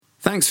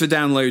Thanks for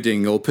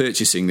downloading or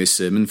purchasing this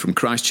sermon from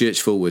Christ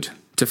Church Fulwood.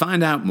 To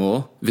find out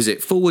more, visit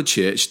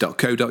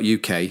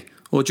fulwoodchurch.co.uk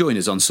or join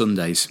us on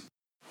Sundays.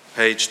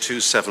 Page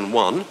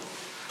 271,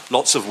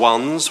 lots of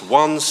ones,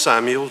 1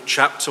 Samuel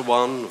chapter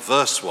 1,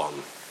 verse 1.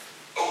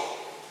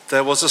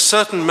 There was a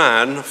certain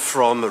man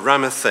from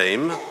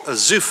Ramathaim, a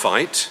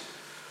Zuphite,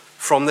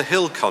 from the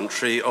hill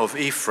country of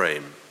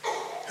Ephraim,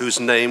 whose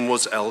name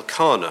was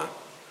Elkanah,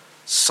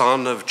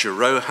 son of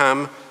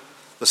Jeroham,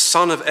 the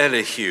son of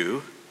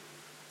Elihu,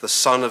 the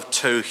son of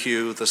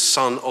Tohu, the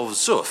son of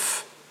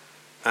Zuph,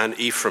 an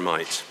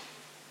Ephraimite.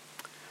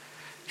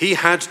 He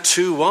had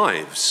 2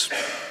 wives.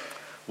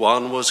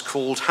 One was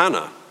called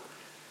Hannah,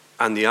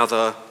 and the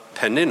other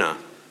Peninnah.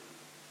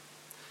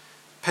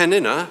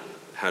 Peninnah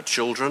had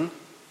children,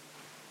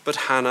 but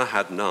Hannah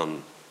had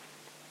none.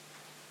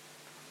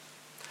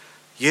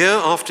 Year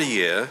after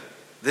year,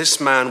 this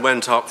man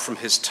went up from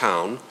his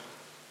town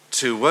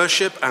to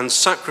worship and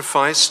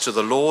sacrifice to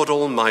the Lord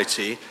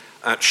Almighty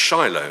at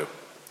Shiloh,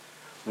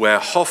 where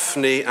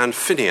Hophni and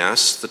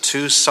Phinehas, the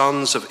 2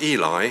 sons of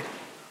Eli,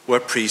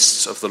 were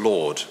priests of the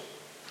Lord.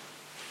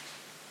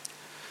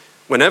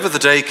 Whenever the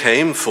day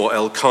came for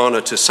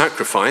Elkanah to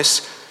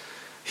sacrifice,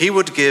 he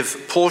would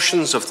give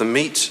portions of the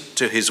meat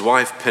to his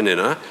wife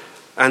Peninnah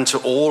and to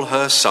all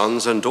her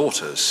sons and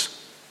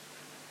daughters.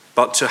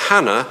 But to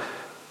Hannah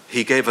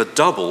he gave a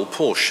double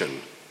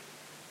portion,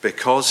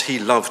 because he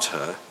loved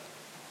her,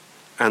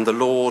 and the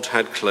Lord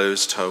had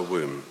closed her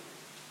womb.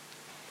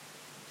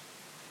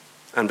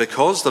 And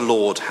because the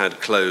Lord had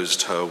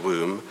closed her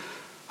womb,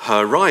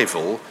 her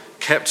rival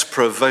kept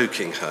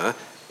provoking her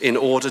in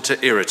order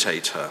to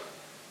irritate her.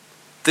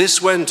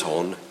 This went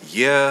on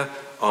year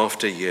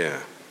after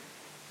year.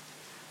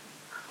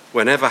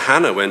 Whenever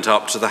Hannah went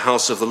up to the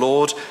house of the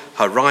Lord,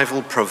 her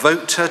rival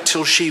provoked her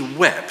till she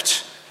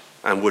wept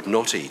and would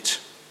not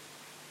eat.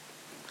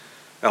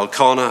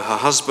 Elkanah, her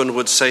husband,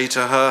 would say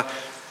to her,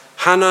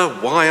 "Hannah,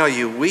 why are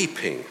you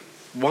weeping?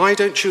 Why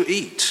don't you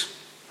eat?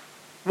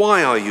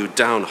 Why are you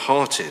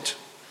downhearted?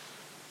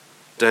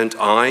 Don't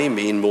I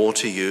mean more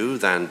to you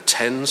than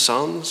 10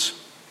 sons?"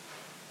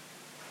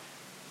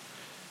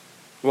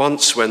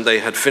 Once, when they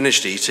had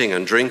finished eating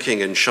and drinking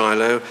in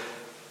Shiloh,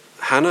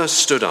 Hannah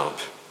stood up.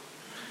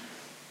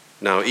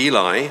 Now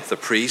Eli, the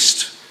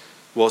priest,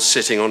 was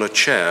sitting on a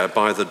chair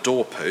by the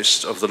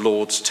doorpost of the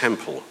Lord's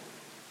temple.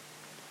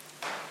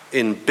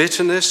 In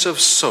bitterness of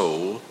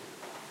soul,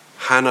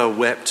 Hannah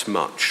wept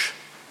much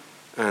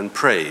and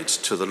prayed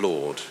to the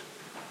Lord.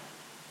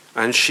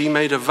 And she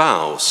made a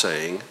vow,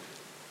 saying,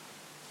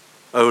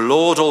 "O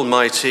Lord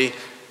Almighty,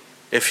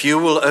 if you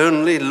will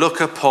only look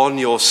upon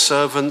your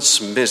servant's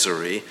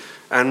misery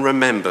and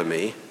remember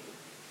me,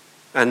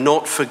 and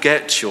not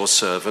forget your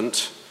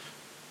servant,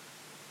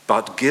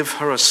 but give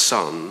her a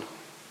son,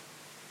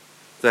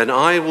 then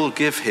I will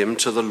give him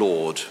to the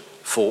Lord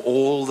for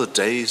all the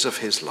days of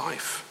his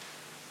life,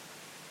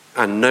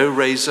 and no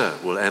razor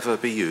will ever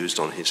be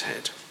used on his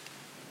head."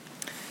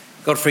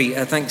 Godfrey,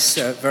 thanks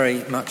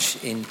very much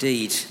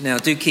indeed. Now,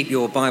 do keep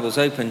your Bibles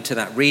open to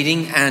that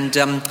reading.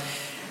 And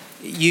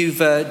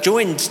you've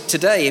joined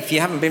today, if you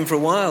haven't been for a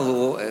while,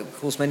 or of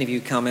course many of you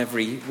come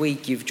every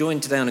week, you've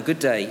joined today on a good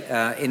day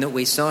in that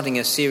we're starting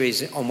a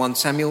series on 1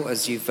 Samuel,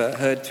 as you've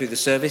heard through the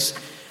service.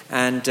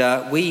 And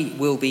we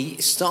will be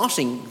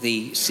starting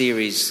the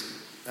series,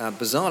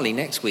 bizarrely,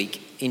 next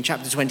week in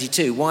chapter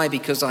 22. Why?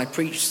 Because I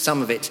preached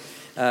some of it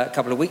a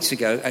couple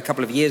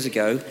of years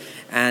ago,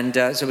 and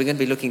so we're going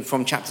to be looking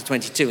from chapter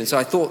 22. And so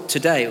I thought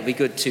today it would be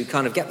good to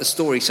kind of get the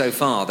story so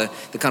far, the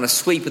kind of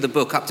sweep of the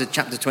book up to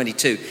chapter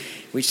 22,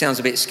 which sounds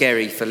a bit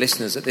scary for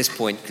listeners at this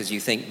point, because you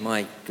think,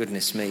 my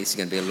goodness me, this is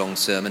going to be a long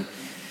sermon.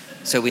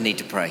 So we need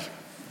to pray.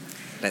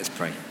 Let's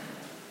pray.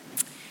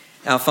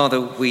 Our Father,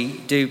 we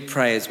do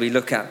pray as we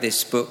look at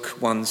this book,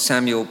 1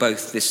 Samuel,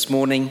 both this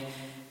morning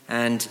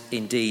and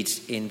indeed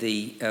in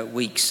the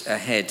weeks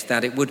ahead,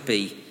 that it would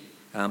be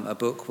a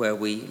book where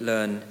we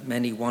learn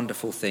many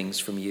wonderful things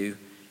from you,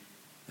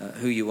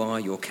 who you are,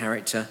 your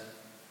character,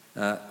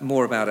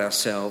 more about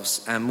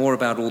ourselves and more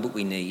about all that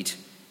we need,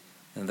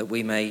 and that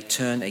we may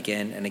turn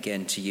again and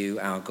again to you,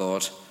 our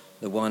God,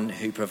 the one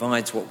who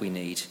provides what we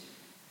need.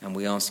 And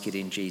we ask it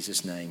in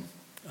Jesus' name.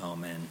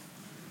 Amen.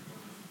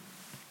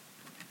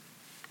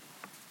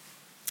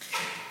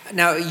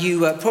 Now,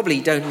 you probably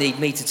don't need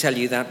me to tell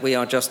you that we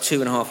are just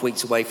 2.5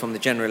 weeks away from the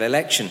general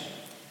election.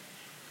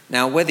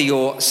 Now, whether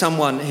you're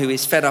someone who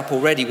is fed up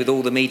already with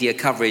all the media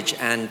coverage,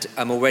 and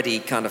I'm already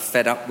kind of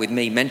fed up with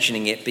me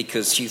mentioning it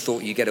because you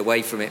thought you'd get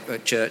away from it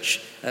at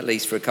church, at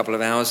least for a couple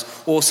of hours,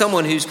 or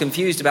someone who's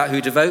confused about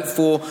who to vote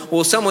for,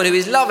 or someone who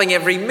is loving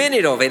every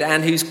minute of it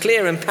and who's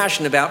clear and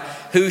passionate about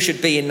who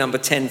should be in number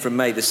 10 from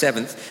May the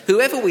 7th,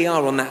 whoever we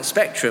are on that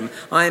spectrum,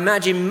 I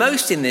imagine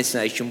most in this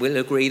nation will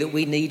agree that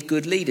we need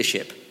good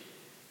leadership.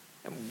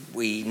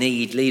 We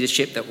need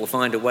leadership that will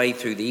find a way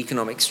through the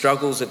economic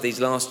struggles of these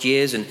last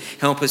years and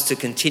help us to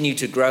continue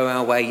to grow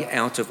our way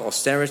out of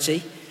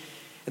austerity.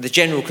 The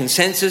general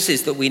consensus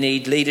is that we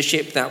need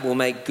leadership that will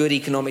make good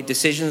economic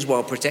decisions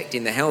while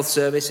protecting the health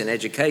service and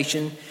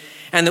education.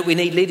 and that we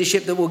need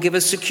leadership that will give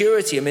us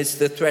security amidst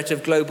the threat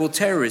of global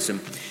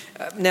terrorism.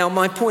 Now,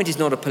 my point is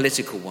not a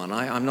political one.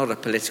 I'm not a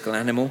political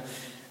animal.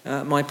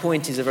 My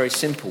point is a very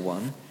simple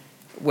one.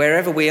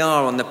 Wherever we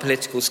are on the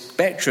political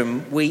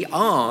spectrum, we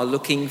are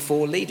looking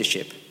for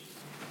leadership.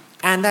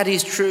 And that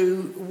is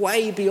true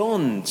way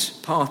beyond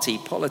party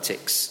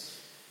politics.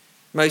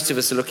 Most of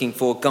us are looking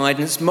for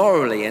guidance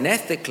morally and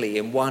ethically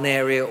in one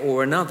area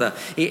or another.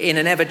 In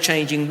an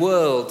ever-changing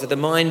world, the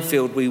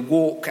minefield we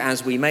walk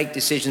as we make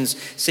decisions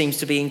seems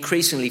to be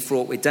increasingly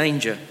fraught with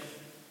danger.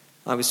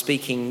 I was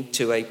speaking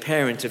to a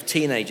parent of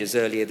teenagers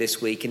earlier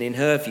this week, and in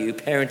her view,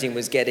 parenting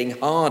was getting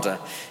harder.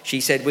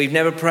 She said, "We've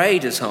never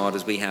prayed as hard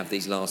as we have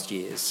these last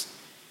years."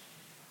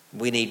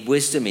 We need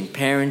wisdom in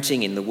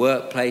parenting, in the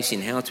workplace,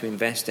 in how to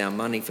invest our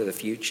money for the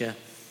future.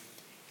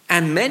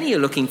 And many are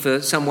looking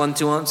for someone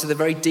to answer the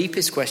very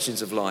deepest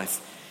questions of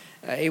life.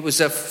 It was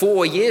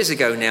 4 years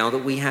ago now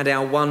that we had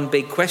our One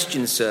Big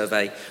Question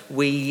survey.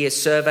 We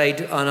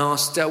surveyed and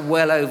asked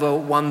well over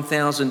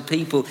 1,000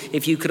 people,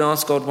 if you could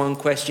ask God one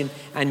question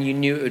and you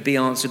knew it would be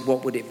answered,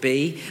 what would it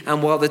be?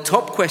 And while the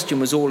top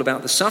question was all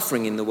about the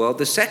suffering in the world,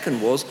 the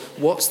second was,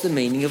 what's the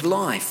meaning of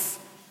life?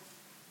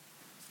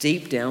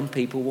 Deep down,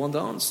 people want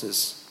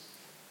answers,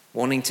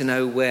 wanting to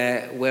know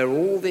where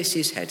all this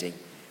is heading.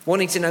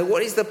 Wanting to know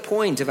what is the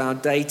point of our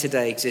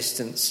day-to-day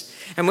existence.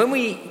 And when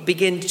we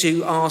begin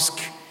to ask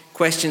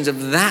questions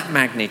of that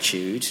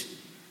magnitude,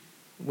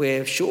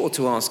 we're sure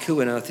to ask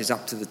who on earth is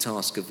up to the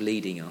task of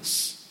leading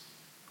us.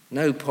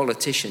 No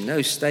politician,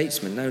 no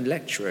statesman, no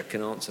lecturer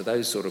can answer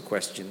those sort of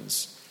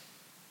questions.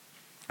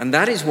 And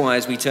that is why,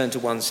 as we turn to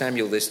 1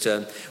 Samuel this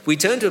term, we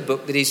turn to a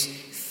book that is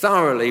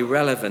thoroughly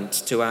relevant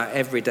to our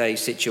everyday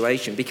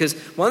situation, because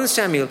 1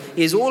 Samuel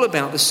is all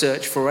about the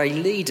search for a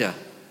leader.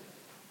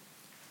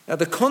 Now,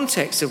 the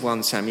context of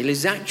 1 Samuel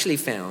is actually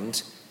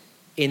found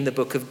in the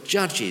book of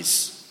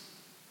Judges.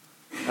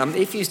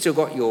 If you've still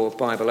got your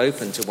Bible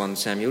open to 1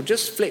 Samuel,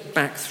 just flip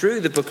back through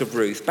the book of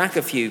Ruth, back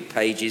a few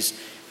pages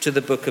to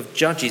the book of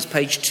Judges.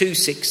 Page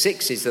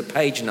 266 is the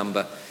page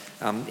number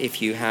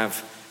if you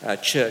have a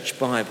church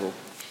Bible.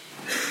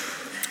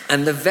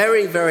 And the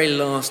very, very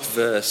last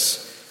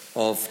verse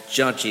of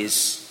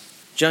Judges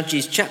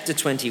chapter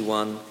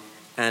 21,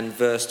 and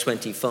verse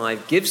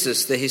 25 gives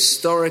us the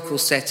historical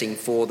setting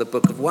for the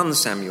book of 1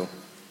 Samuel.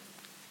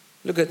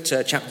 Look at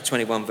chapter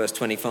 21, verse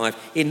 25.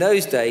 In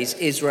those days,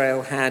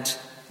 Israel had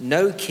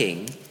no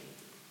king.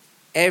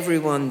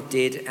 Everyone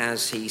did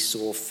as he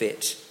saw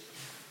fit.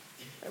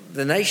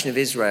 The nation of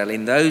Israel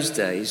in those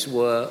days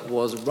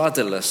was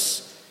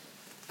rudderless,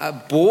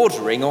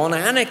 bordering on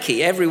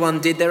anarchy. Everyone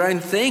did their own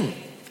thing.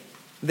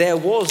 There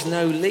was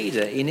no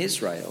leader in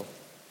Israel.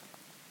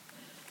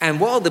 And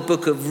while the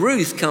book of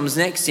Ruth comes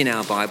next in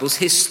our Bibles,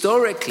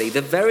 historically,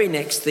 the very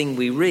next thing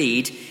we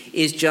read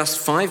is just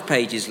 5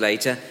 pages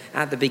later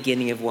at the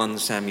beginning of 1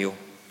 Samuel.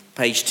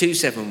 Page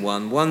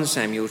 271, 1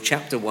 Samuel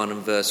chapter 1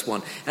 and verse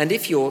 1. And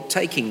if you're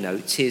taking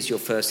notes, here's your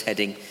first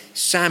heading: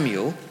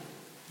 Samuel,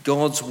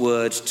 God's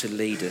word to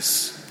lead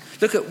us.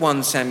 Look at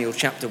 1 Samuel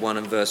chapter 1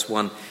 and verse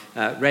 1,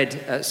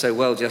 read so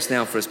well just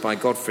now for us by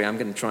Godfrey. I'm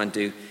going to try and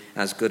do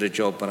as good a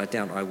job, but I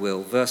doubt I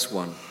will. Verse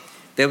 1.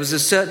 There was a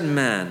certain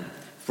man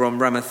from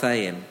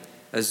Ramathaim,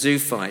 a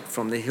Zuphite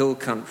from the hill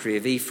country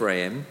of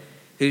Ephraim,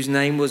 whose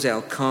name was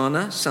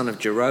Elkanah, son of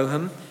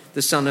Jeroham,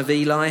 the son of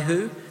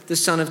Elihu, the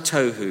son of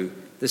Tohu,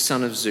 the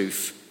son of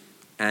Zuph,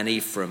 an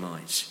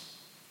Ephraimite.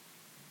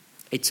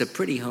 It's a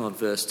pretty hard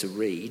verse to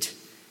read,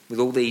 with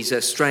all these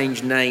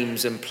strange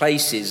names and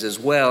places as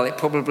well. It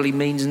probably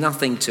means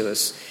nothing to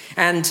us.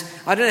 And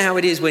I don't know how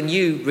it is when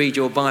you read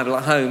your Bible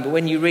at home, but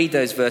when you read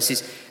those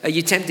verses, are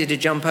you tempted to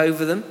jump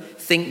over them?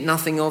 Think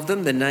nothing of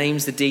them, the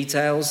names, the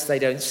details, they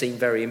don't seem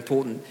very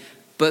important,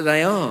 but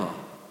they are.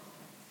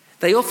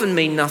 They often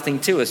mean nothing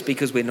to us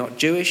because we're not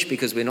Jewish,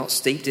 because we're not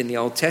steeped in the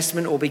Old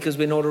Testament, or because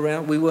we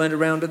weren't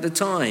around at the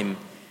time.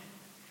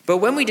 But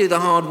when we do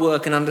the hard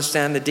work and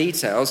understand the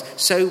details,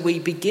 so we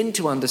begin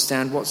to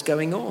understand what's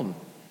going on.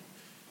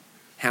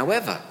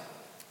 However,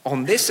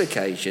 on this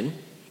occasion,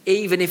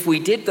 even if we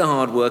did the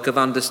hard work of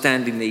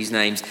understanding these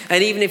names,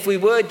 and even if we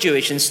were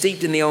Jewish and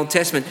steeped in the Old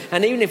Testament,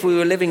 and even if we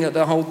were living at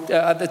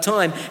the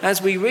time,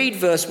 as we read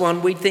verse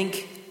 1, we'd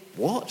think,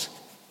 what?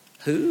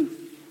 Who?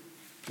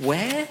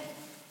 Where?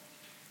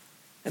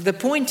 And the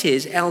point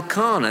is,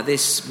 Elkanah,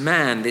 this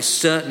man, this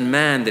certain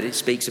man that it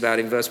speaks about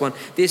in verse 1,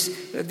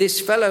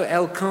 this fellow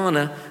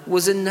Elkanah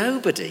was a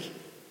nobody.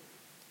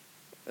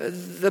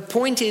 The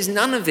point is,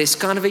 none of this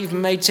kind of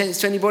even made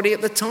sense to anybody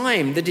at the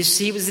time.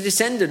 He was the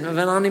descendant of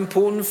an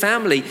unimportant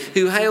family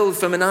who hailed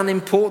from an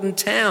unimportant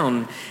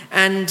town.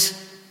 And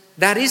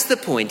that is the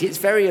point. Its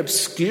very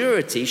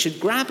obscurity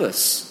should grab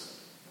us.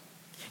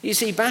 You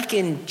see, back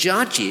in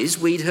Judges,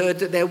 we'd heard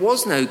that there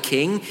was no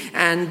king,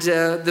 and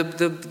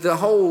the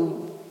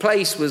whole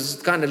place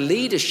was kind of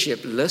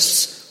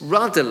leadershipless,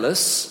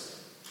 rudderless.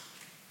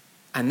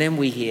 And then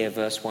we hear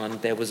verse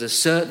 1, there was a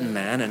certain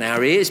man, and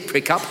our ears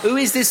prick up. Who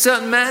is this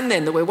certain man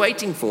then that we're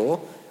waiting for?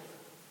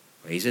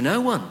 Well, he's a no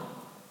one,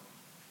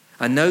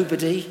 a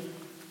nobody,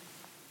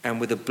 and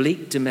with a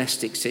bleak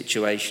domestic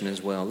situation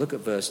as well. Look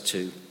at verse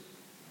 2.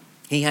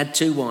 He had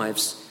 2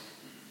 wives.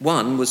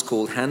 One was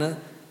called Hannah,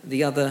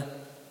 the other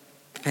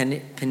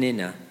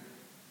Peninnah.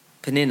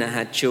 Peninnah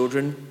had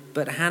children,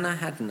 but Hannah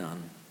had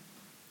none.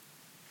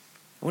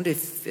 I wonder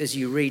if, as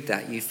you read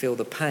that, you feel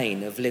the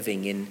pain of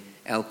living in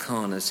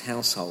Elkanah's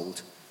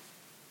household.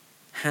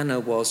 Hannah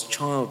was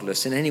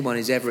childless, and anyone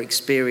who's ever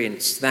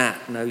experienced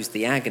that knows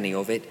the agony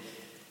of it.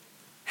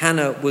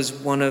 Hannah was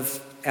one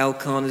of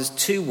Elkanah's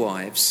 2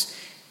 wives.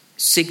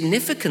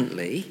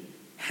 Significantly,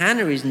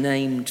 Hannah is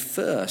named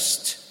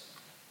first,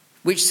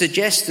 which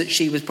suggests that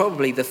she was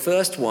probably the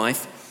first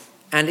wife,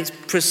 and it's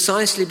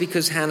precisely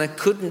because Hannah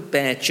couldn't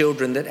bear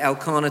children that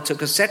Elkanah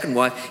took a second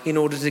wife in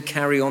order to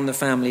carry on the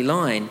family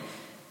line.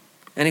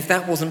 And if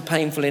that wasn't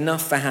painful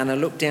enough for Hannah,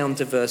 look down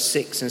to verse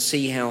 6 and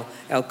see how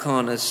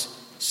Elkanah's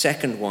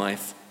second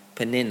wife,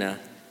 Peninnah,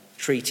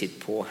 treated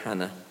poor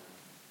Hannah.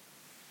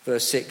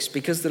 Verse 6,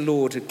 because the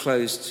Lord had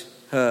closed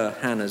her,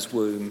 Hannah's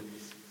womb,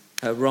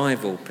 her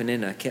rival,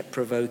 Peninnah, kept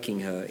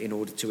provoking her in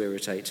order to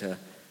irritate her.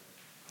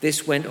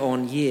 This went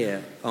on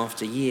year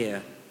after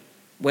year.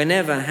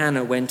 Whenever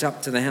Hannah went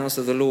up to the house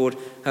of the Lord,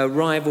 her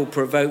rival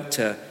provoked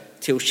her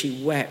till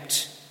she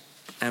wept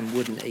and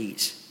wouldn't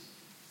eat.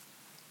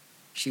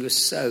 She was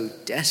so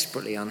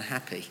desperately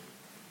unhappy.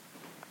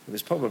 It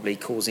was probably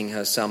causing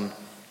her some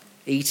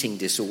eating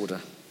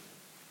disorder.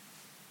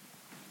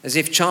 As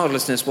if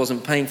childlessness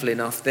wasn't painful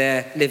enough,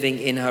 there, living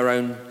in her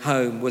own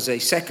home, was a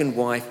second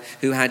wife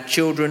who had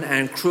children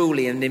and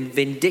cruelly and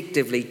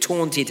vindictively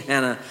taunted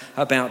Hannah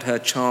about her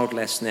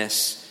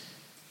childlessness.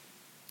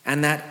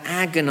 And that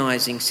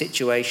agonizing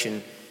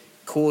situation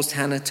caused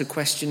Hannah to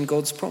question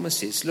God's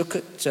promises. Look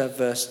at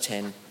verse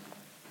 10.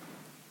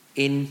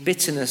 In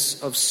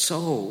bitterness of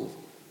soul,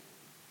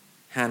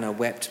 Hannah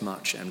wept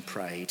much and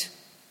prayed.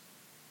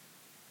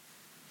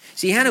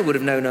 See, Hannah would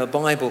have known her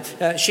Bible.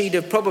 She'd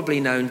have probably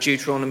known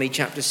Deuteronomy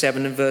chapter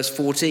 7 and verse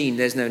 14.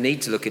 There's no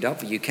need to look it up,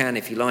 but you can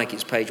if you like.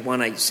 It's page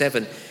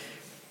 187.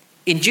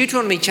 In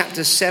Deuteronomy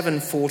chapter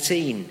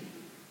 7:14,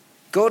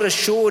 God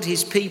assured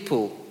his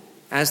people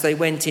as they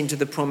went into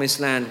the promised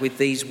land with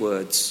these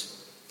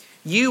words,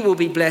 "You will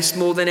be blessed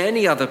more than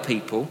any other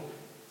people.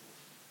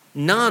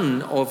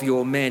 None of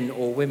your men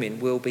or women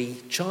will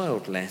be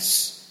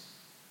childless,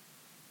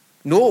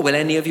 nor will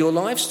any of your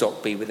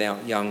livestock be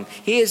without young."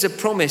 Here's a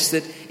promise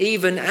that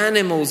even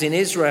animals in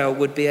Israel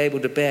would be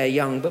able to bear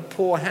young, but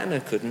poor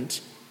Hannah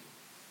couldn't.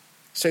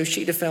 So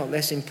she'd have felt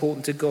less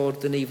important to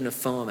God than even a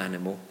farm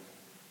animal.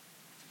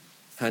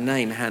 Her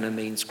name, Hannah,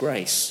 means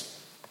grace.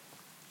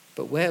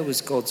 But where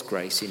was God's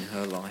grace in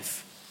her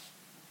life?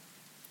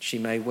 She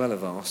may well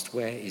have asked,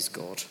 where is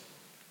God?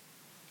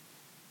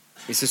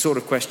 It's the sort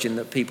of question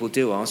that people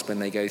do ask when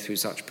they go through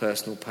such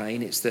personal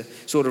pain. It's the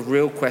sort of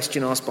real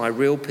question asked by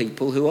real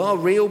people who are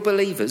real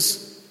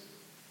believers.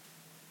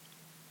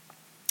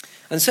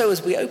 And so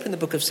as we open the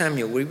book of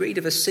Samuel, we read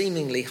of a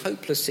seemingly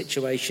hopeless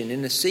situation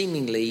in a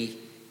seemingly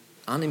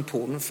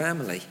unimportant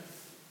family.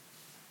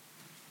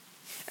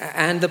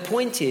 And the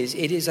point is,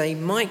 it is a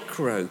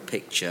micro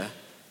picture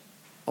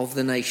of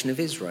the nation of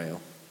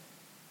Israel.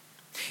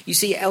 You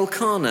see,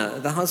 Elkanah,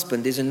 the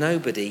husband, is a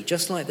nobody,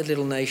 just like the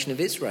little nation of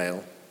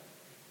Israel.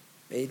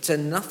 It's a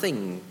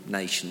nothing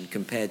nation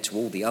compared to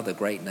all the other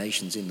great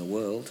nations in the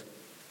world.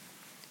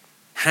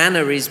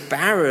 Hannah is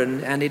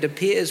barren, and it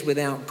appears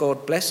without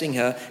God blessing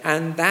her,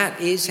 and that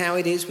is how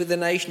it is with the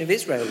nation of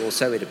Israel, or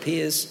so it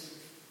appears.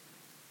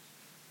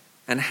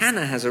 And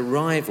Hannah has a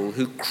rival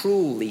who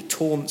cruelly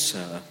taunts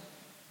her,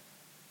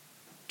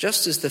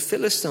 just as the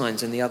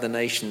Philistines and the other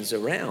nations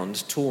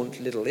around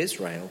taunt little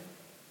Israel.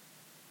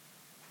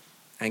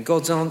 And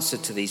God's answer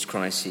to these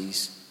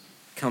crises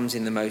comes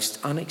in the most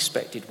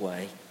unexpected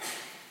way.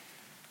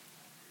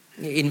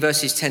 In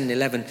verses 10 and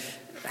 11,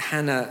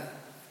 Hannah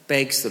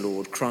begs the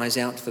Lord, cries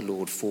out to the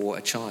Lord for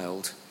a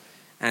child,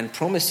 and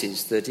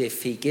promises that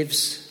if he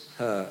gives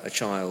her a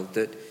child,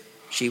 that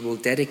she will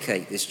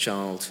dedicate this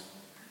child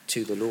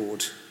to the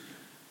Lord.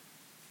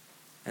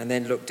 And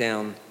then look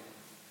down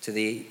to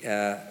the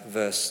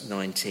verse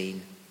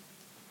 19.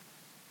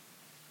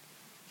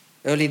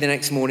 Early the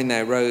next morning they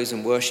arose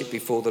and worshipped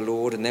before the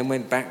Lord, and then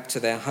went back to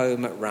their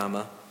home at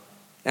Ramah.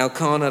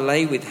 Elkanah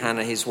lay with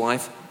Hannah his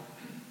wife,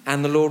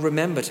 and the Lord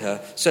remembered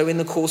her. So in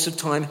the course of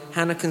time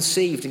Hannah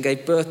conceived and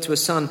gave birth to a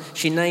son.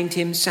 She named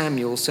him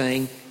Samuel,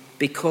 saying,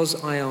 "Because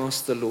I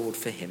asked the Lord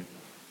for him."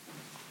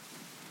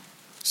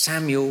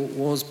 Samuel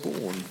was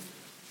born.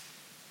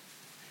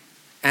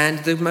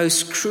 And the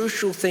most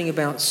crucial thing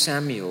about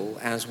Samuel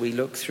as we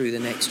look through the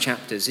next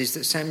chapters is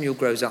that Samuel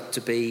grows up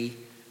to be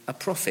a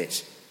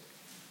prophet.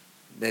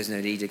 There's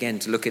no need again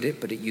to look at it,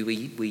 but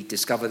we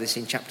discover this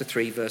in chapter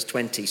 3, verse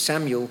 20.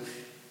 Samuel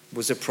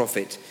was a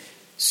prophet.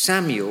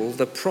 Samuel,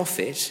 the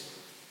prophet,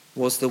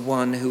 was the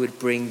one who would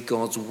bring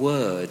God's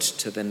word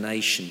to the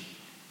nation.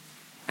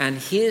 And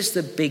here's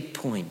the big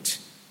point.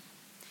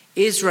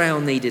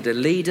 Israel needed a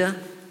leader,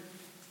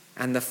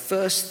 and the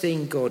first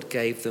thing God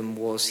gave them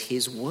was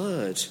his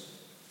word,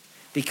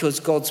 because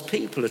God's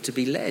people are to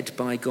be led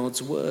by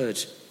God's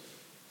word.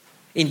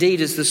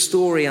 Indeed, as the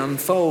story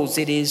unfolds,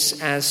 it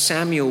is as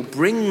Samuel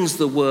brings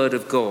the word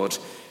of God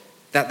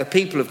that the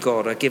people of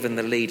God are given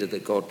the leader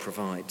that God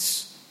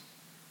provides.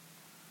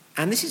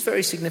 And this is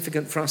very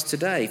significant for us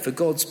today, for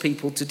God's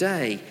people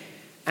today,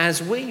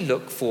 as we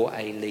look for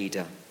a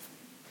leader,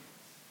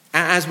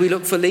 as we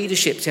look for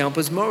leadership to help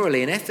us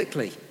morally and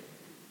ethically,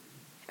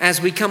 as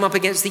we come up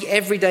against the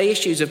everyday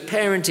issues of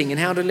parenting and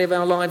how to live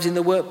our lives in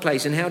the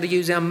workplace and how to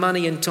use our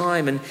money and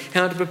time and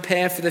how to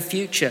prepare for the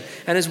future,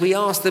 and as we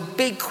ask the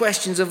big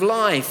questions of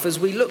life, as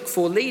we look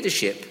for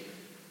leadership,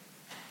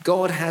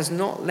 God has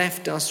not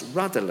left us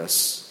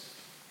rudderless.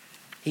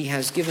 He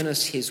has given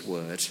us his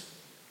word.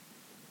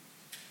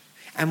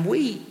 And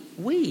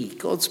we,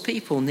 God's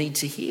people, need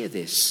to hear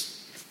this.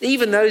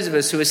 Even those of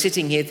us who are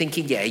sitting here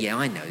thinking, yeah,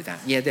 I know that.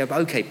 Yeah,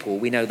 okay, Paul,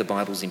 we know the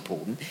Bible's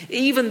important.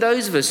 Even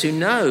those of us who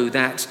know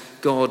that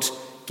God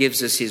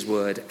gives us his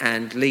word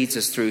and leads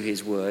us through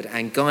his word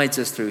and guides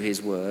us through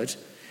his word,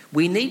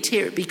 we need to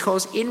hear it,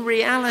 because in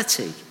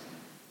reality,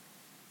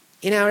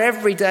 in our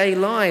everyday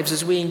lives,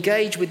 as we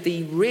engage with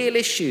the real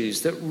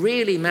issues that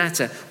really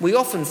matter, we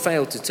often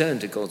fail to turn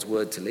to God's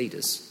word to lead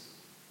us.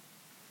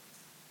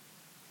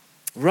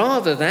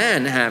 Rather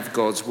than have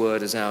God's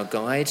word as our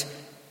guide,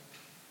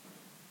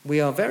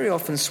 we are very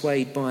often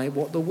swayed by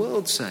what the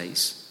world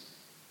says.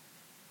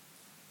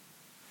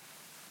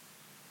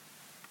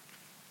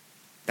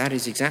 That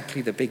is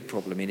exactly the big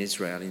problem in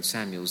Israel in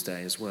Samuel's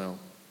day as well.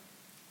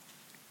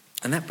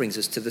 And that brings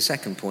us to the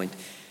second point.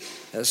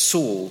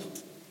 Saul,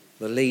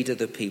 the leader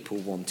the people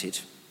wanted.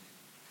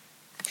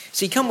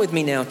 See, come with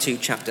me now to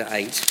chapter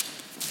 8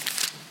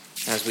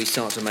 as we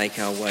start to make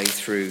our way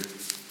through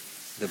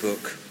the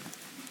book.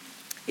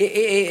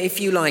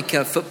 If you like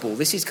football,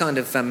 this is kind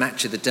of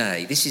match of the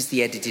day. This is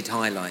the edited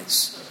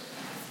highlights.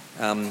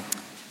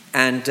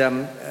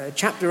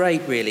 Chapter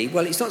 8 really,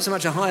 well, it's not so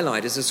much a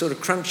highlight as a sort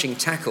of crunching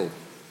tackle.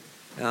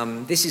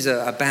 This is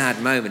a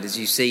bad moment as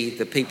you see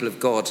the people of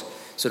God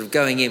sort of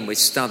going in with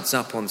studs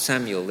up on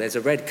Samuel. There's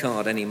a red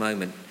card any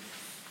moment.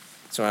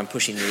 Sorry, I'm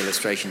pushing the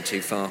illustration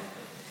too far.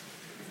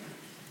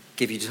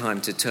 Give you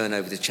time to turn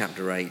over to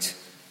chapter 8.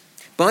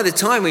 By the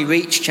time we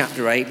reach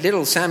chapter 8,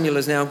 little Samuel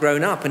has now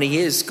grown up and he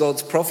is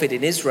God's prophet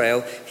in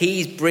Israel.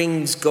 He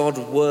brings God's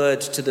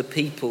word to the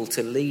people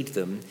to lead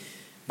them.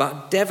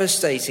 But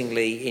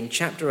devastatingly, in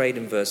chapter 8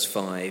 and verse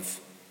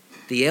 5,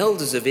 the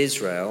elders of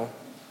Israel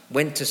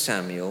went to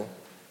Samuel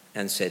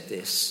and said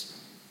this: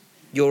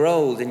 "You're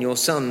old and your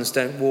sons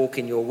don't walk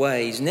in your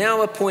ways.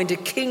 Now appoint a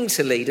king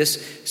to lead us,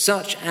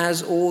 such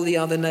as all the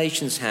other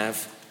nations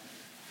have."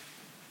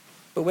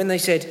 But when they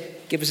said,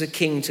 "Give us a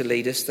king to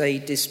lead us," they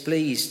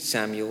displeased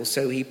Samuel,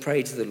 so he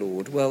prayed to the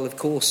Lord. Well, of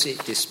course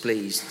it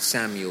displeased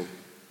Samuel.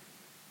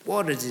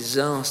 What a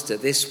disaster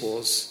this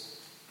was.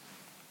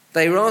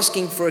 They were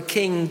asking for a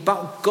king,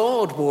 but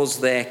God was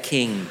their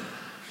king.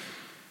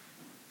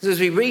 So as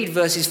we read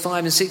verses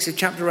 5 and 6 of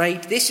chapter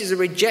 8, this is a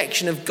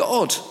rejection of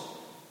God.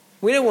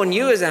 We don't want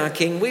you as our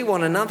king, we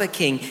want another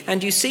king.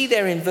 And you see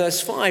there in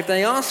verse 5,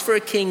 they asked for a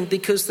king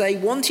because they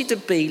wanted to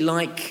be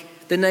like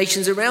the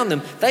nations around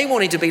them. They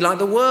wanted to be like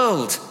the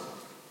world.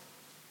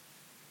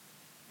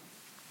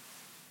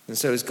 And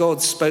so as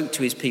God spoke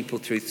to his people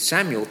through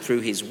Samuel,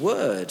 through his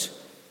word,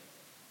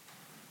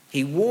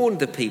 he warned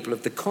the people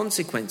of the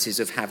consequences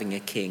of having a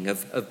king,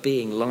 of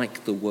being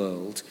like the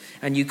world.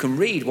 And you can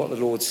read what the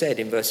Lord said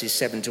in verses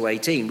 7 to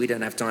 18. We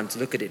don't have time to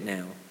look at it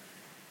now.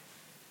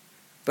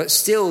 But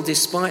still,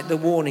 despite the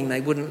warning, they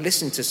wouldn't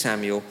listen to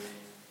Samuel.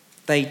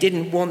 They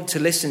didn't want to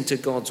listen to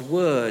God's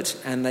word,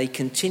 and they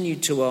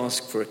continued to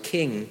ask for a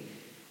king.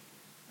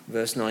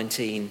 Verse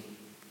 19,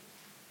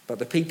 but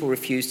the people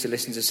refused to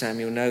listen to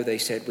Samuel. "No," they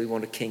said, "we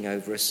want a king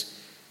over us.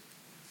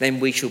 Then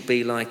we shall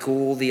be like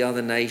all the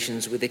other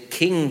nations, with a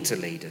king to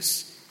lead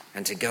us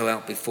and to go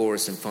out before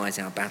us and fight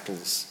our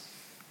battles."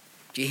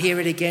 Do you hear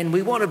it again?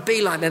 We want to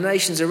be like the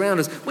nations around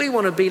us. We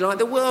want to be like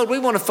the world. We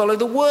want to follow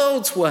the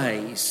world's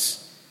ways.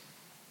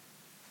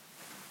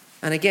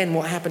 And again,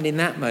 what happened in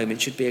that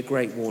moment should be a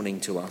great warning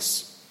to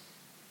us.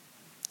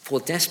 For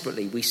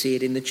desperately we see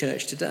it in the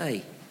church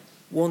today,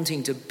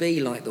 wanting to be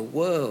like the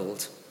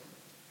world.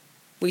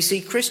 We see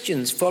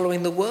Christians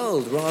following the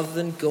world rather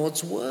than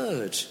God's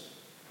word.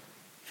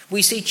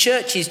 We see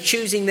churches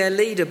choosing their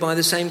leader by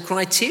the same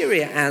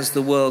criteria as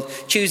the world,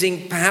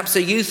 choosing perhaps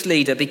a youth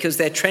leader because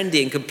they're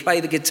trendy and can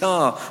play the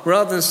guitar,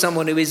 rather than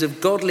someone who is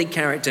of godly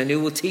character and who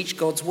will teach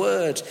God's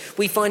word.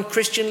 We find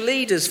Christian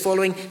leaders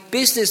following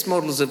business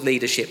models of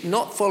leadership,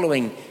 not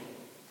following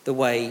the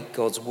way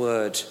God's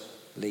word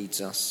leads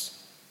us.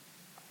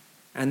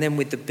 And then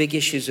with the big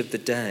issues of the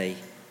day,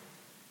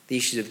 the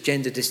issues of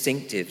gender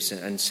distinctives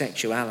and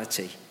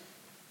sexuality,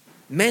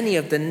 many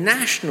of the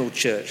national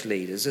church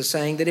leaders are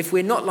saying that if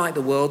we're not like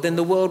the world, then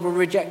the world will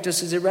reject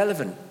us as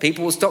irrelevant.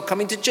 People will stop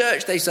coming to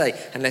church, they say,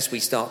 unless we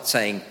start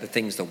saying the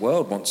things the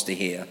world wants to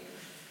hear.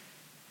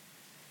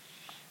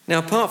 Now,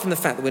 apart from the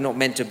fact that we're not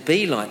meant to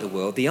be like the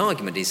world, the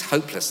argument is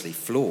hopelessly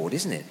flawed,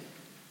 isn't it?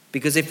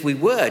 Because if we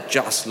were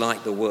just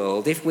like the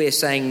world, if we're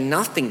saying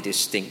nothing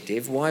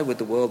distinctive, why would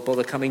the world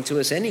bother coming to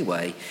us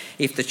anyway?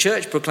 If the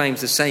church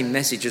proclaims the same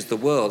message as the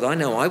world, I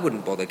know I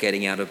wouldn't bother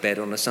getting out of bed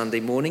on a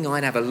Sunday morning.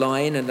 I'd have a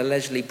lie-in and a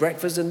leisurely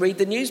breakfast and read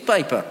the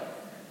newspaper.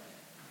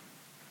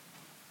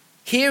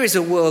 Here is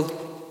a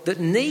world that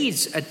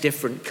needs a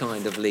different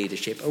kind of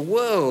leadership, a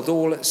world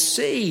all at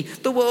sea.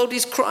 The world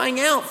is crying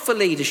out for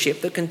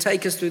leadership that can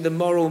take us through the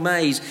moral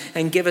maze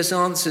and give us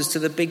answers to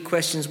the big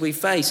questions we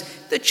face.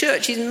 The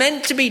church is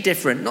meant to be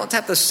different, not to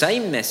have the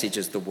same message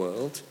as the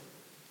world.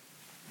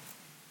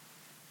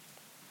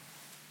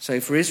 So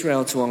for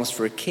Israel to ask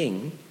for a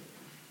king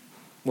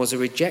was a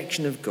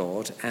rejection of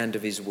God and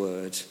of his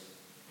word.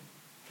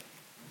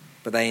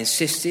 But they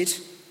insisted,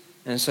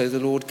 and so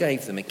the Lord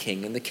gave them a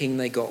king, and the king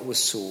they got was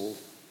Saul.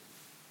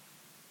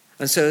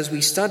 And so as we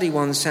study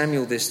 1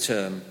 Samuel this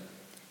term,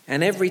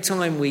 and every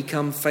time we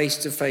come face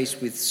to face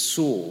with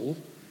Saul,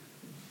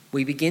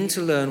 we begin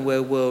to learn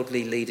where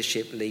worldly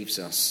leadership leaves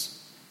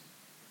us.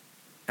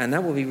 And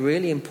that will be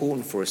really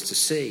important for us to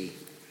see,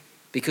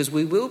 because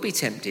we will be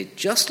tempted,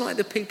 just like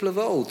the people of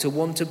old, to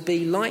want to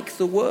be like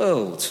the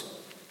world.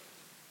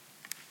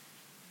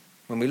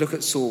 When we look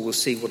at Saul, we'll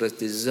see what a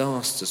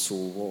disaster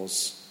Saul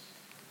was,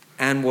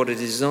 and what a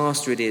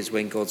disaster it is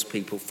when God's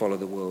people follow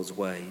the world's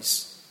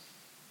ways.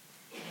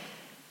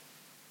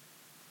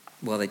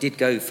 Well, they did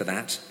go for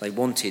that. They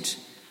wanted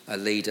a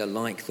leader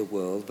like the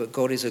world, but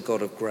God is a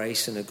God of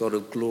grace and a God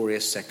of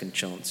glorious second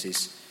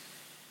chances.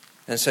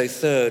 And so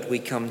third, we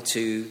come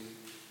to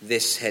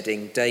this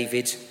heading,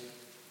 David,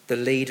 the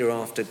leader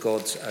after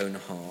God's own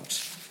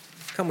heart.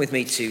 Come with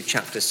me to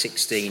chapter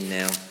 16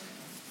 now.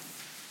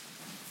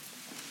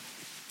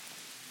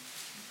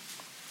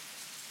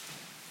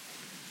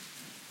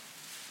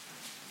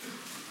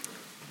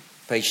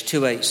 Page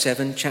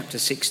 287, chapter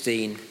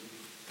 16.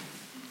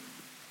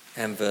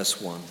 And verse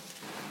 1.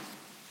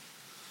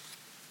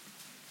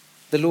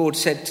 The Lord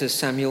said to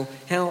Samuel,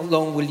 "How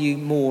long will you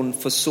mourn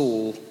for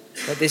Saul?"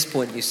 At this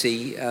point, you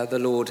see, the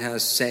Lord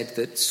has said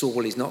that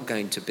Saul is not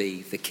going to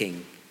be the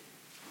king.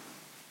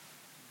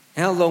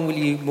 "How long will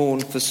you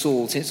mourn for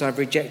Saul, since I've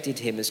rejected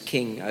him as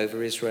king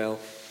over Israel?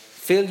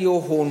 Fill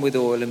your horn with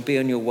oil and be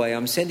on your way.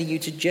 I'm sending you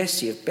to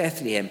Jesse of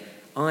Bethlehem.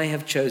 I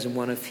have chosen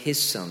one of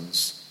his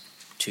sons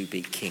to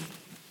be king."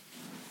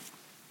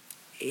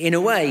 In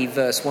a way,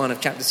 verse 1 of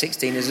chapter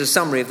 16 is a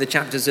summary of the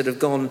chapters that have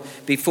gone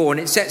before,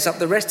 and it sets up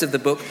the rest of the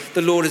book.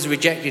 The Lord has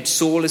rejected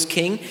Saul as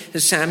king.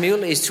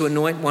 Samuel is to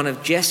anoint one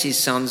of Jesse's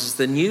sons as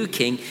the new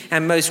king,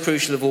 and most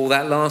crucial of all,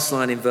 that last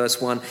line in verse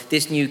 1,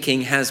 this new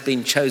king has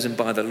been chosen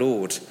by the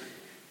Lord.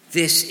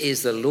 This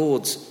is the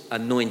Lord's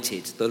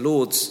anointed, the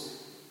Lord's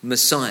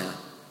Messiah.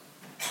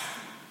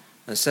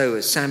 And so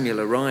as Samuel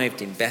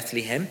arrived in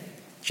Bethlehem,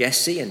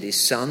 Jesse and his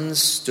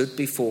sons stood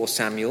before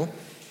Samuel,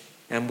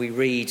 and we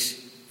read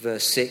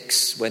verse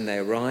 6, when they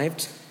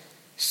arrived,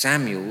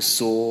 Samuel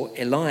saw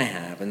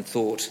Eliab and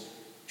thought,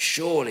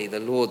 "Surely the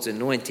Lord's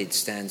anointed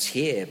stands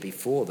here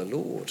before the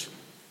Lord."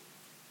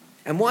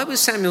 And why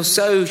was Samuel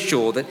so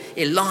sure that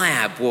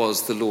Eliab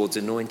was the Lord's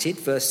anointed?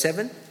 Verse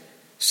 7,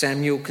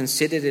 Samuel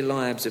considered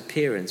Eliab's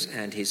appearance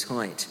and his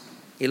height.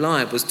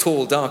 Eliab was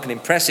tall, dark and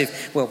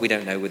impressive. Well, we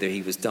don't know whether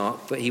he was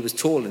dark, but he was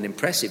tall and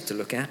impressive to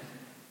look at.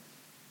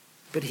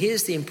 But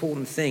here's the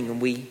important thing,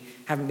 and we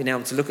haven't been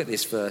able to look at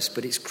this verse,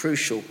 but it's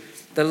crucial.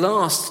 The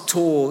last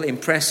tall,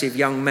 impressive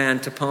young man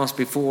to pass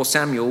before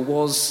Samuel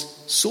was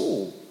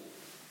Saul.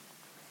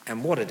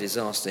 And what a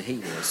disaster he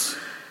was.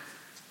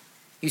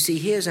 You see,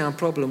 here's our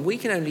problem. We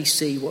can only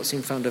see what's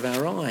in front of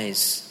our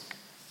eyes.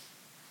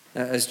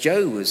 As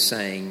Joe was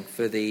saying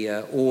for the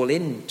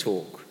all-in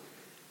talk,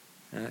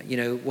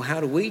 how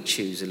do we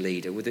choose a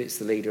leader, whether it's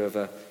the leader of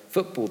a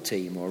football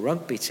team or a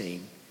rugby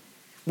team?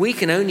 We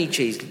can only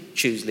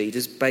choose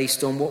leaders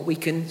based on what we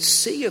can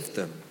see of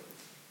them.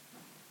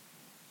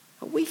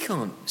 We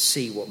can't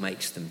see what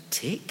makes them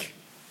tick.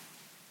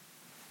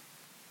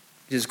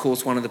 It is, of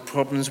course, one of the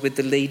problems with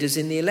the leaders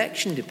in the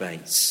election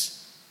debates.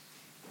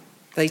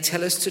 They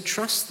tell us to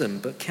trust them,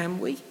 but can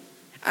we?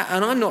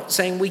 And I'm not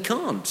saying we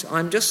can't.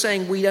 I'm just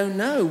saying we don't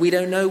know. We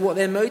don't know what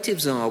their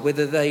motives are,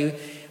 whether they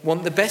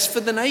want the best for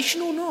the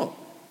nation or not.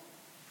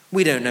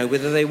 We don't know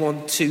whether they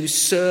want to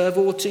serve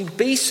or to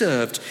be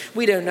served.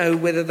 We don't know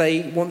whether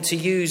they want to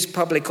use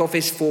public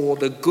office for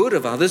the good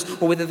of others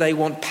or whether they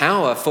want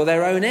power for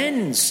their own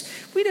ends.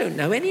 We don't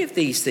know any of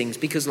these things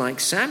because, like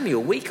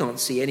Samuel, we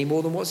can't see any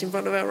more than what's in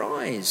front of our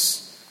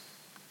eyes.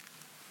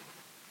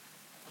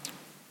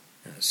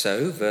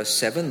 So, verse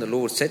 7, the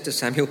Lord said to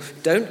Samuel,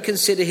 "Don't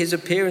consider his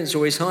appearance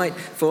or his height,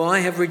 for I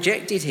have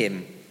rejected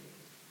him."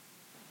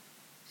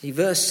 See,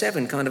 verse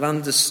 7 kind of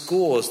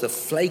underscores the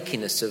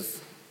flakiness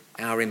of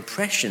our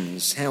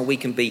impressions, how we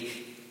can be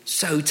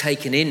so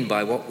taken in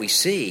by what we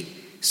see.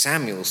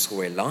 Samuel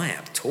saw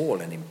Eliab, tall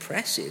and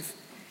impressive,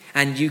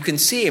 and you can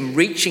see him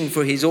reaching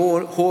for his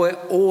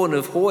horn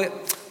of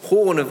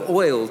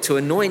oil to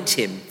anoint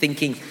him,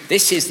 thinking,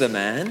 this is the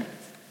man.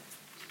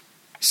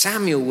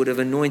 Samuel would have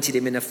anointed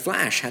him in a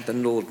flash had the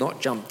Lord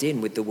not jumped in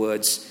with the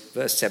words,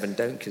 verse 7,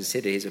 "Don't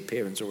consider his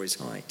appearance or his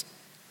height."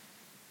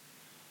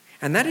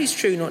 And that is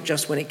true not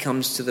just when it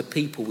comes to the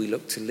people we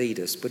look to lead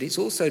us, but it's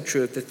also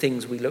true of the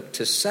things we look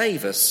to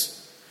save us.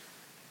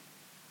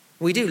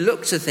 We do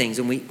look to things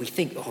and we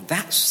think, oh,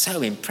 that's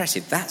so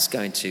impressive. That's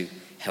going to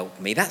help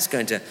me. That's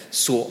going to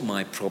sort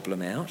my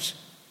problem out.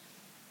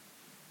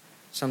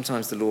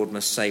 Sometimes the Lord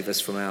must save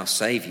us from our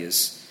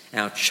saviours.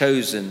 Our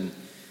chosen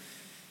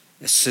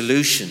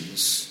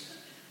solutions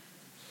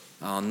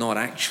are not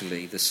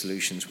actually the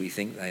solutions we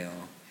think they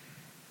are.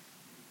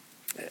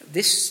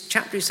 This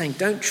chapter is saying,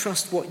 don't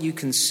trust what you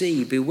can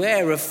see.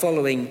 Beware of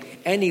following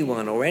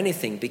anyone or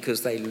anything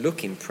because they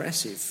look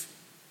impressive.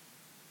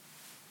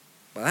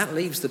 Well, that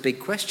leaves the big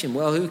question.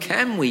 Well, who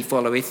can we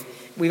follow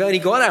if we've only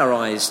got our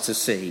eyes to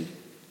see?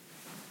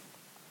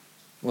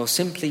 Well,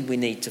 simply we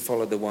need to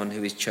follow the one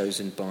who is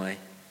chosen by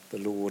the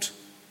Lord.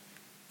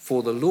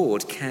 For the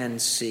Lord can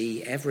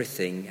see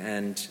everything.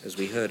 And as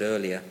we heard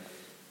earlier,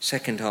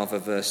 second half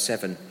of verse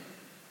 7,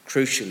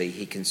 crucially,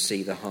 he can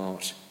see the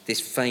heart. This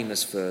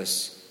famous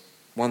verse,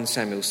 1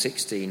 Samuel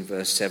 16,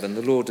 verse 7,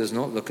 the Lord does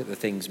not look at the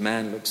things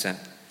man looks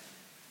at.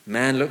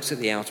 Man looks at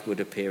the outward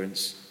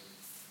appearance,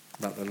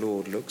 but the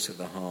Lord looks at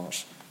the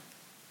heart.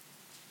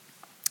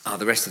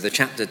 The rest of the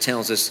chapter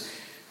tells us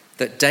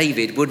that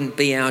David wouldn't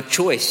be our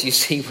choice. You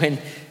see,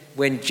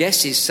 when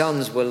Jesse's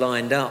sons were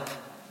lined up,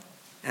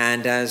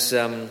 and as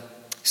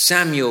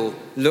Samuel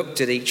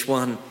looked at each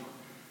one,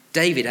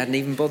 David hadn't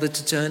even bothered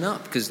to turn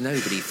up because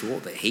nobody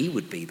thought that he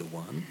would be the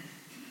one.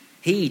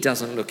 He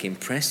doesn't look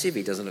impressive.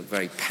 He doesn't look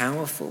very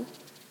powerful.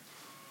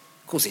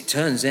 Of course, it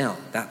turns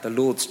out that the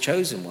Lord's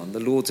chosen one, the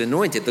Lord's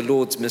anointed, the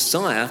Lord's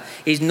Messiah,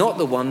 is not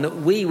the one that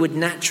we would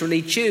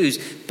naturally choose,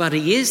 but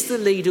he is the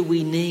leader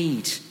we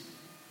need.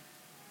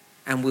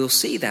 And we'll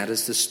see that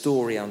as the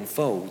story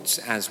unfolds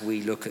as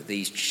we look at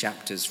these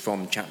chapters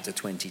from chapter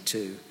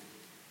 22.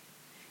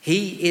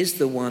 He is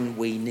the one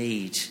we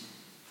need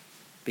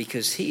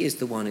because he is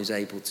the one who's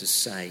able to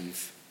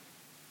save.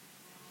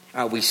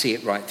 We see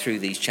it right through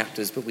these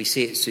chapters, but we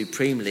see it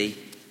supremely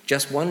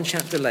just one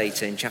chapter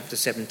later in chapter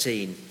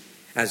 17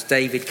 as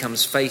David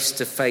comes face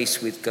to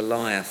face with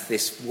Goliath,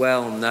 this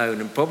well-known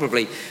and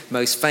probably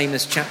most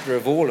famous chapter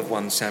of all of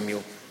 1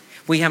 Samuel.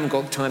 We haven't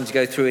got time to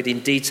go through it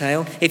in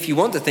detail. If you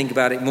want to think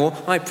about it more,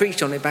 I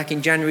preached on it back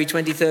in January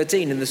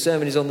 2013 and the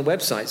sermon is on the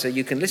website, so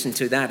you can listen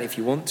to that if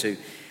you want to.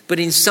 But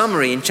in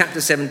summary, in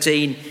chapter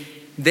 17,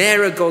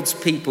 there are God's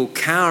people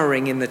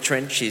cowering in the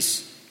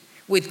trenches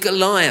with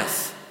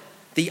Goliath,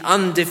 the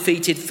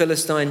undefeated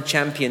Philistine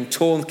champion,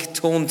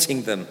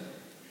 taunting them.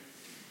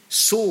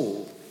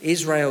 Saul,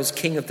 Israel's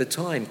king of the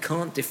time,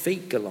 can't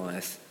defeat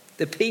Goliath.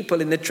 The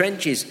people in the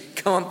trenches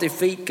can't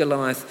defeat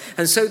Goliath.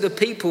 And so the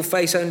people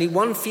face only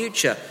one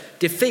future: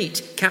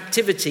 defeat,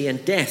 captivity,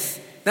 and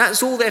death.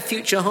 That's all their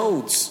future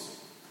holds.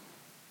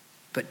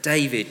 But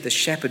David, the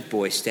shepherd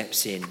boy,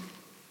 steps in.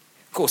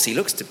 Of course, he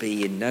looks to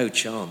be in no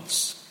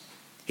chance.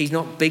 He's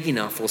not big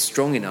enough or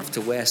strong enough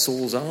to wear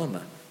Saul's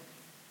armour.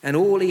 And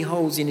all he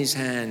holds in his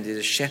hand is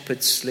a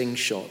shepherd's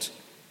slingshot.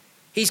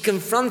 He's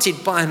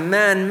confronted by a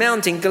man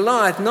mounting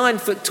Goliath, 9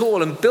 foot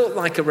tall and built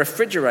like a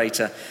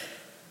refrigerator.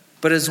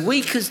 But as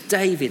weak as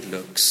David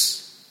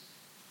looks,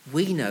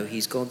 we know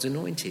he's God's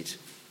anointed,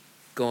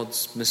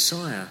 God's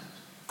Messiah,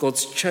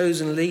 God's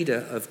chosen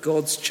leader of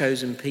God's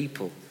chosen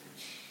people.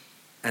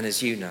 And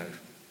as you know,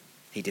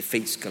 he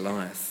defeats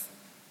Goliath.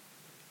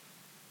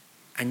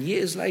 And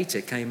years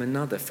later came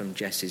another from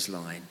Jesse's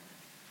line,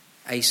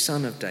 a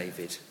son of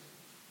David,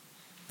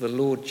 the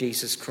Lord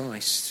Jesus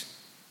Christ.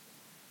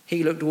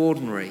 He looked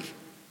ordinary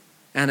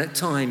and at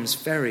times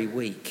very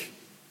weak.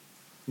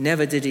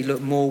 Never did he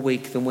look more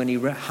weak than when he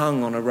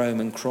hung on a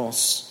Roman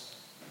cross.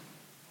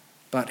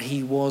 But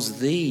he was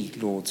the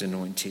Lord's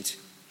anointed.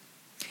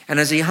 And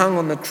as he hung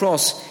on the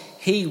cross,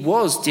 he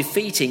was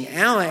defeating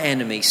our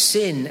enemy,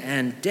 sin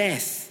and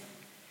death.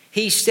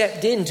 He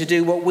stepped in to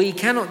do what we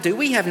cannot do.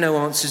 We have no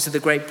answers to the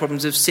great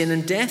problems of sin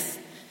and death.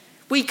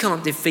 We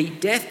can't defeat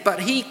death,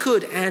 but he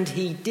could, and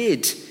he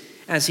did,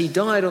 as he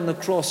died on the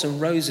cross and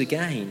rose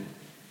again.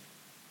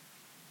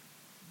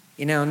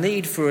 In our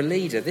need for a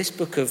leader, this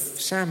book of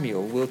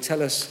Samuel will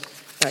tell us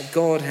that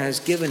God has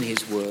given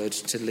his word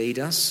to lead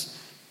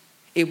us.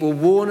 It will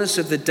warn us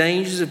of the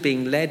dangers of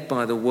being led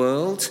by the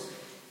world,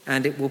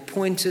 and it will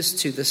point us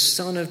to the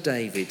Son of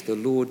David, the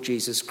Lord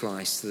Jesus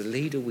Christ, the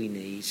leader we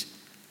need.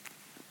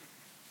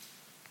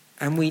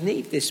 And we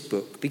need this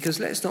book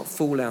because let's not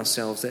fool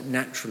ourselves that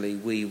naturally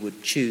we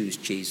would choose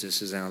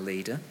Jesus as our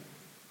leader.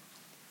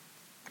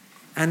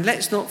 And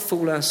let's not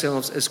fool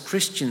ourselves as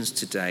Christians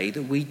today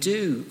that we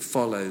do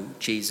follow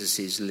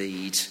Jesus'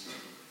 lead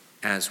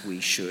as we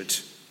should.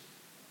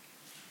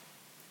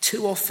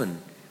 Too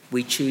often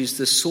we choose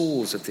the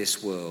Sauls of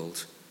this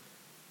world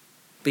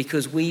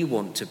because we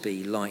want to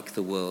be like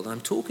the world.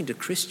 I'm talking to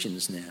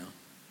Christians now.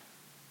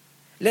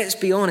 Let's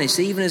be honest,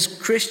 even as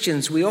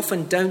Christians, we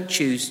often don't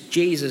choose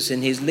Jesus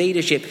and his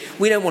leadership.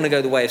 We don't want to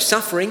go the way of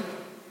suffering.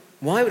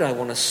 Why would I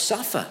want to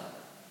suffer?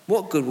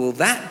 What good will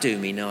that do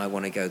me? Now I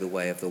want to go the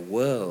way of the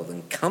world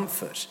and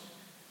comfort.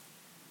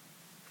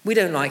 We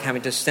don't like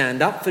having to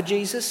stand up for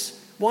Jesus.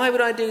 Why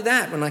would I do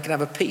that when I can have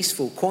a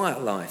peaceful,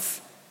 quiet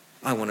life?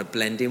 I want to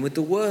blend in with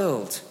the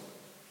world.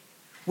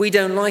 We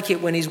don't like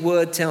it when his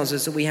word tells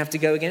us that we have to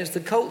go against the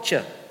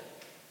culture,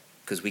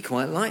 because we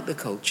quite like the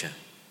culture.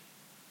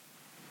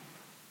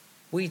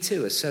 We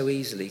too are so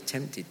easily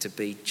tempted to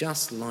be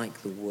just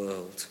like the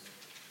world.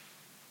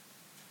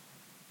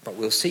 But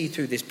we'll see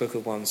through this book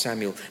of 1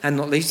 Samuel, and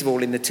not least of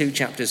all in the 2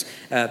 chapters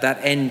that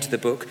end the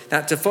book,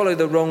 that to follow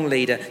the wrong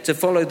leader, to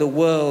follow the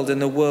world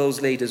and the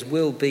world's leaders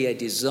will be a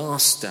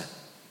disaster.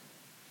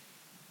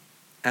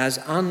 As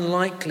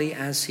unlikely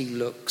as he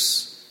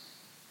looks,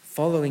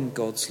 following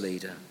God's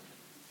leader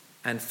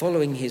and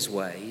following his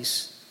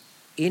ways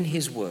in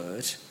his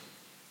word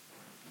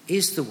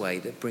is the way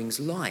that brings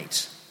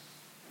light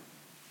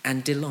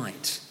and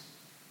delight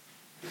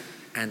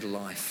and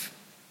life.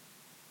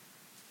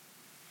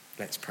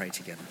 Let's pray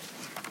together.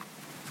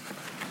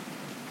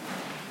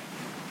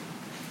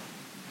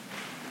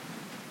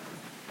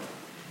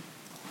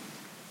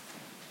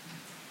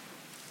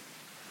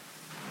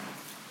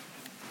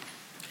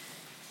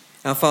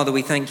 Our Father,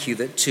 we thank you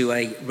that to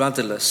a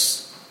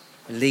rudderless,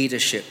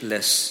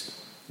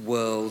 leadershipless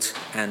world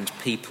and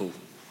people,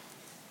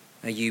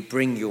 you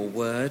bring your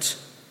word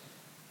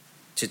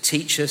to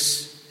teach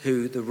us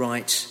who the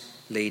right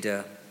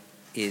leader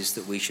is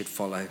that we should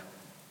follow.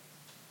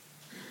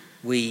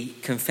 We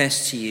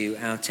confess to you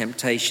our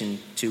temptation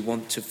to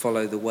want to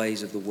follow the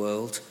ways of the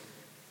world.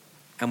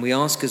 And we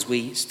ask as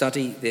we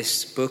study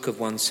this book of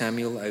 1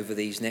 Samuel over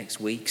these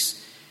next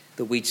weeks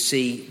that we'd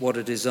see what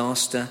a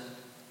disaster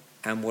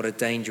and what a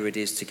danger it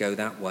is to go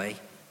that way.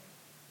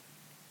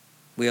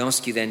 We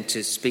ask you then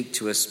to speak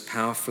to us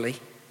powerfully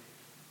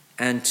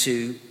and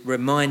to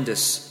remind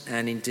us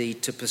and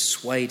indeed to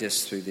persuade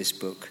us through this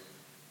book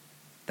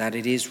that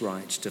it is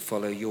right to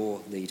follow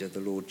your leader, the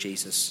Lord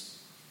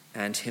Jesus,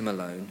 and him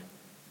alone.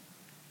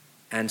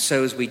 And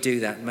so as we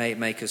do that, may it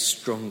make us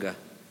stronger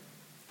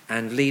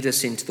and lead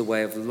us into the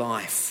way of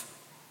life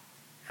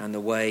and the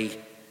way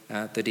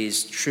that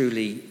is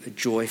truly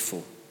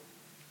joyful.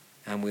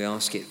 And we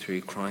ask it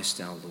through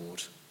Christ our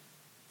Lord.